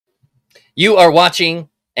You are watching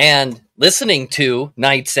and listening to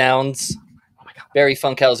Night Sounds. Oh my God. Barry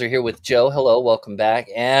Funkhauser here with Joe. Hello, welcome back.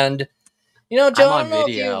 And Joe, I'm on I don't know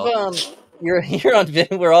video. if you're on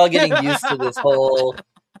video. We're all getting used to this whole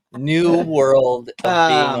new world of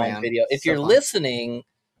being on video. If you're listening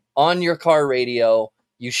on your car radio,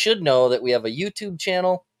 you should know that we have a YouTube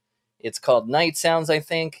channel. It's called Night Sounds, I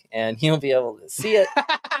think, and you'll be able to see it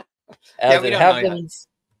as it happens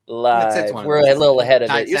live. We're a little ahead of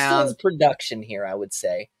it. You're still in production here, I would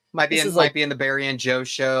say. Might be in the Barry and Joe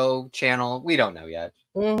show channel. We don't know yet.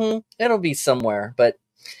 It'll be somewhere, but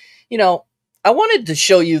I wanted to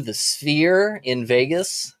show you the Sphere in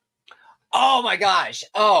Vegas. Oh my gosh!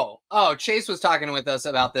 Oh, Chase was talking with us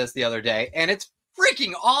about this the other day, and it's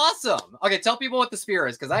freaking awesome. Okay, tell people what the Sphere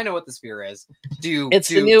is, because I know what the Sphere is. Do you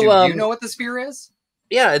know what the Sphere is?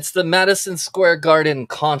 Yeah, it's the Madison Square Garden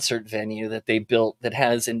concert venue that they built that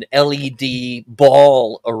has an LED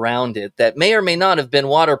ball around it that may or may not have been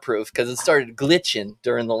waterproof because it started glitching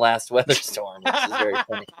during the last weather storm, which is very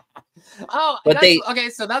funny. Okay,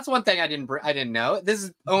 so that's one thing I didn't know. This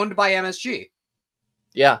is owned by MSG.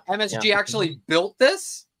 Yeah. MSG actually built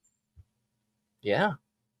this? Yeah.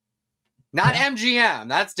 Not MGM.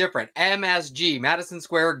 That's different. MSG, Madison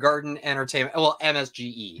Square Garden Entertainment. Well,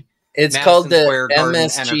 MSGE. It's called the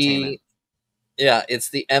MSG. Yeah, it's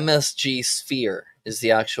the MSG Sphere is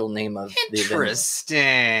the actual name of the event.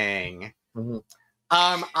 Interesting.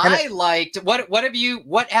 I liked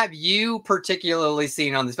what have you particularly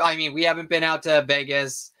seen on this? I mean, we haven't been out to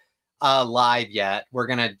Vegas live yet. We're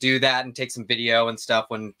gonna do that and take some video and stuff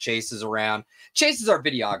when Chase is around. Chase is our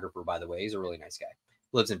videographer, by the way. He's a really nice guy.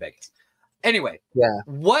 Lives in Vegas. Anyway, yeah.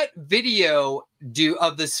 What video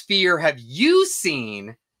of the Sphere have you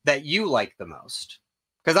seen that you like the most?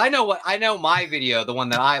 Because I know my video, the one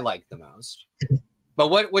that I like the most.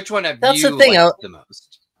 But which one have you liked the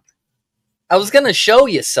most? I was gonna show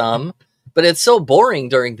you some, but it's so boring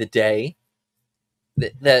during the day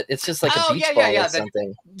that it's just like a beach ball or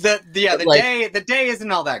something. The day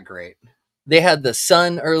isn't all that great. They had the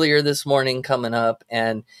sun earlier this morning coming up,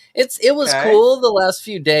 and it was cool the last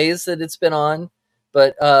few days that it's been on,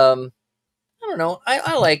 but I don't know.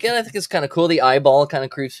 I like it. I think it's kind of cool. The eyeball kind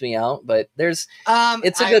of creeps me out, but it's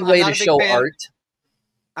a good way to show art.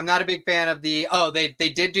 I'm not a big fan of the they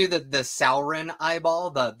did do the Sauron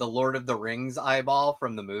eyeball, the Lord of the Rings eyeball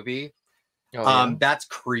from the movie. That's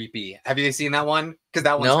creepy. Have you seen that one? Because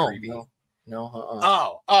that one's creepy.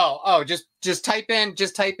 No. Just type in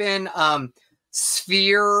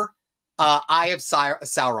Sphere Eye of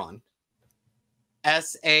Sauron.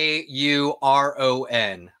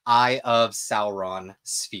 Sauron, Eye of Sauron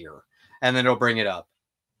Sphere, and then it'll bring it up.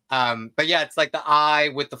 But yeah, it's like the eye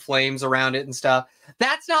with the flames around it and stuff.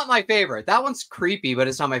 That's not my favorite. That one's creepy, but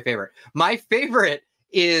it's not my favorite. My favorite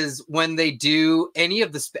is when they do any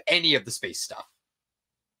of the space stuff.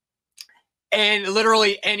 And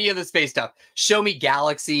literally any of the space stuff. Show me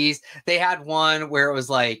galaxies. They had one where it was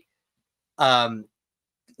like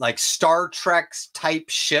Star Trek type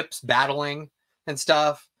ships battling and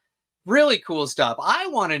stuff. Really cool stuff. I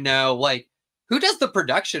want to know, like, who does the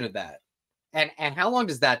production of that? And how long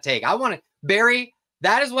does that take? Barry,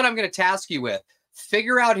 that is what I'm going to task you with.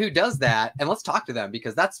 Figure out who does that, and let's talk to them,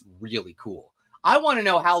 because that's really cool. I want to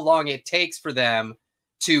know how long it takes for them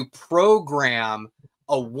to program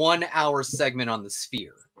a 1-hour segment on the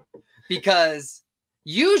Sphere. Because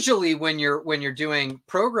usually when you're doing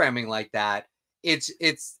programming like that, it's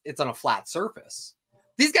on a flat surface.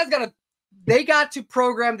 These guys got to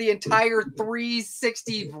program the entire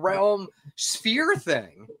 360 realm Sphere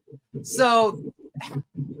thing. So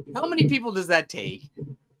how many people does that take?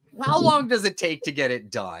 How long does it take to get it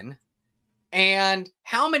done? And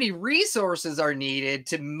how many resources are needed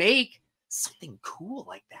to make something cool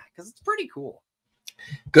like that? Because it's pretty cool.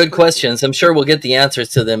 Good questions. I'm sure we'll get the answers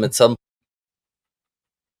to them at some point.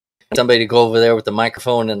 Somebody to go over there with the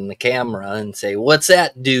microphone and the camera and say, "What's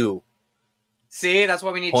that do?" See, that's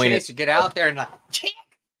why we need Chase to get out there and kick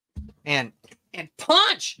and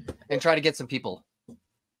punch and try to get some people.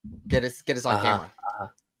 Get us on camera.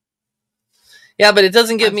 Yeah, but it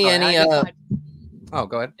doesn't give me any. Oh,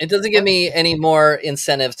 go ahead. It doesn't give me any more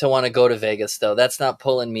incentive to want to go to Vegas, though. That's not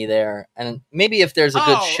pulling me there. And maybe if there's a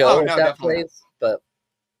good show at that place, but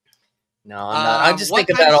no, I'm not. I just think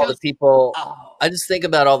about all the people. I just think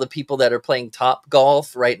about all the people that are playing Top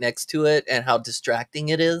Golf right next to it and how distracting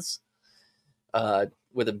it is.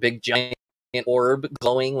 With a big giant orb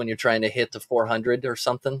glowing when you're trying to hit the 400 or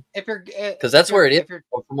something. Because that's where it is.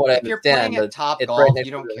 From what I understand, if you're playing at Top Golf,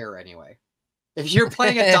 you don't care anyway. If you're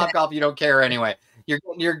playing at Top Golf, you don't care anyway.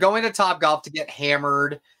 You're going to Top Golf to get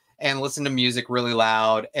hammered and listen to music really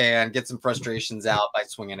loud and get some frustrations out by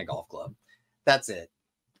swinging a golf club. That's it.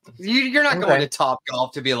 You're not going to Top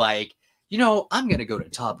Golf to be like, you know, I'm going to go to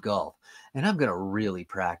Top Golf and I'm going to really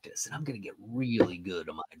practice and I'm going to get really good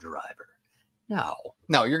on my driver.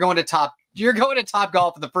 No, you're going to Top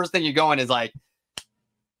Golf and the first thing you're going is like,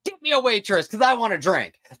 get me a waitress because I want to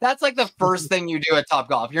drink. That's like the first thing you do at Top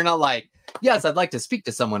Golf. You're not like, yes, I'd like to speak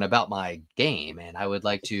to someone about my game and I would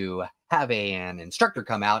like to have an instructor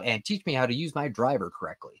come out and teach me how to use my driver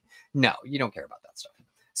correctly. No, you don't care about that stuff.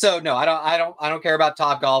 So no, I don't care about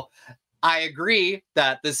Top Golf. I agree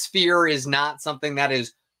that the Sphere is not something that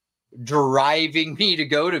is driving me to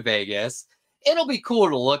go to Vegas. It'll be cool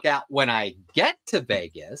to look at when I get to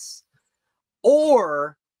Vegas,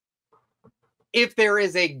 or if there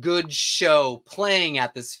is a good show playing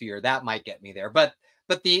at the Sphere, that might get me there. But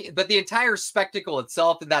the entire spectacle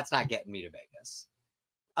itself, that's not getting me to Vegas.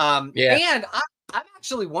 And I'm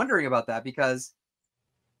actually wondering about that because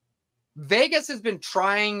Vegas has been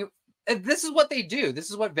trying. This is what they do. This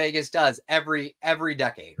is what Vegas does every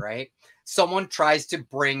decade, right? Someone tries to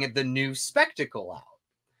bring the new spectacle out.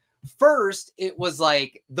 First, it was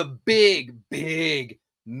like the big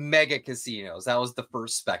mega casinos. That was the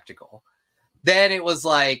first spectacle. Then it was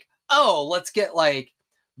like, oh, let's get like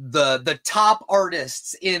the top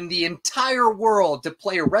artists in the entire world to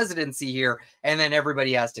play a residency here, and then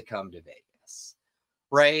everybody has to come to Vegas,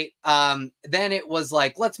 right? Then it was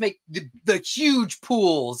like, let's make the huge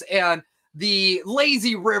pools and the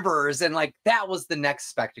lazy rivers, and like that was the next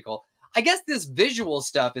spectacle. I guess this visual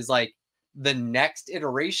stuff is like the next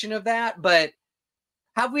iteration of that, but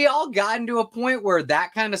have we all gotten to a point where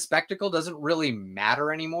that kind of spectacle doesn't really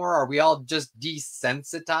matter anymore? Are we all just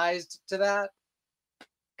desensitized to that?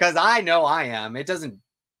 Because I know I am.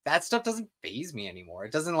 That stuff doesn't faze me anymore.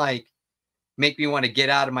 It doesn't like make me want to get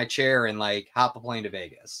out of my chair and like hop a plane to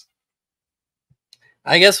Vegas.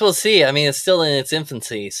 I guess we'll see. I mean, it's still in its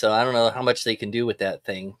infancy, so I don't know how much they can do with that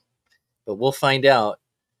thing, but we'll find out.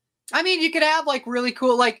 I mean, you could have like really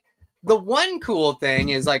cool, like the one cool thing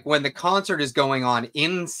is like when the concert is going on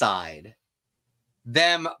inside,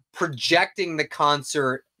 them projecting the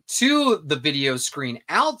concert to the video screen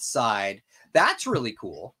outside. That's really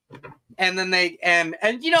cool. And then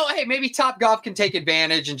and you know, hey, maybe Top Golf can take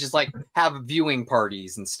advantage and just like have viewing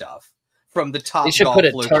parties and stuff from the Top Golf. They should put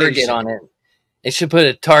a target on it. They should put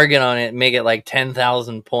a target on it and make it like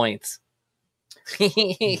 10,000 points.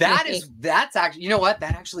 That's actually, you know what?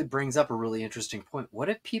 That actually brings up a really interesting point. What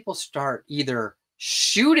if people start either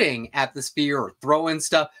shooting at the Sphere or throwing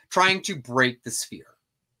stuff, trying to break the Sphere?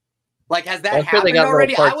 Like, has that happened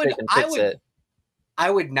already? I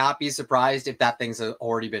would not be surprised if that thing's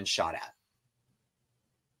already been shot at.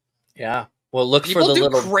 Yeah. Well, look for the little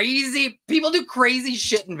people do crazy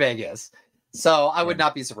shit in Vegas. So I would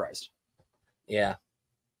not be surprised. Yeah.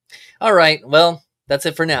 All right. Well, that's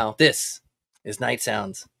it for now. This is Night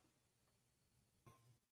Sounds.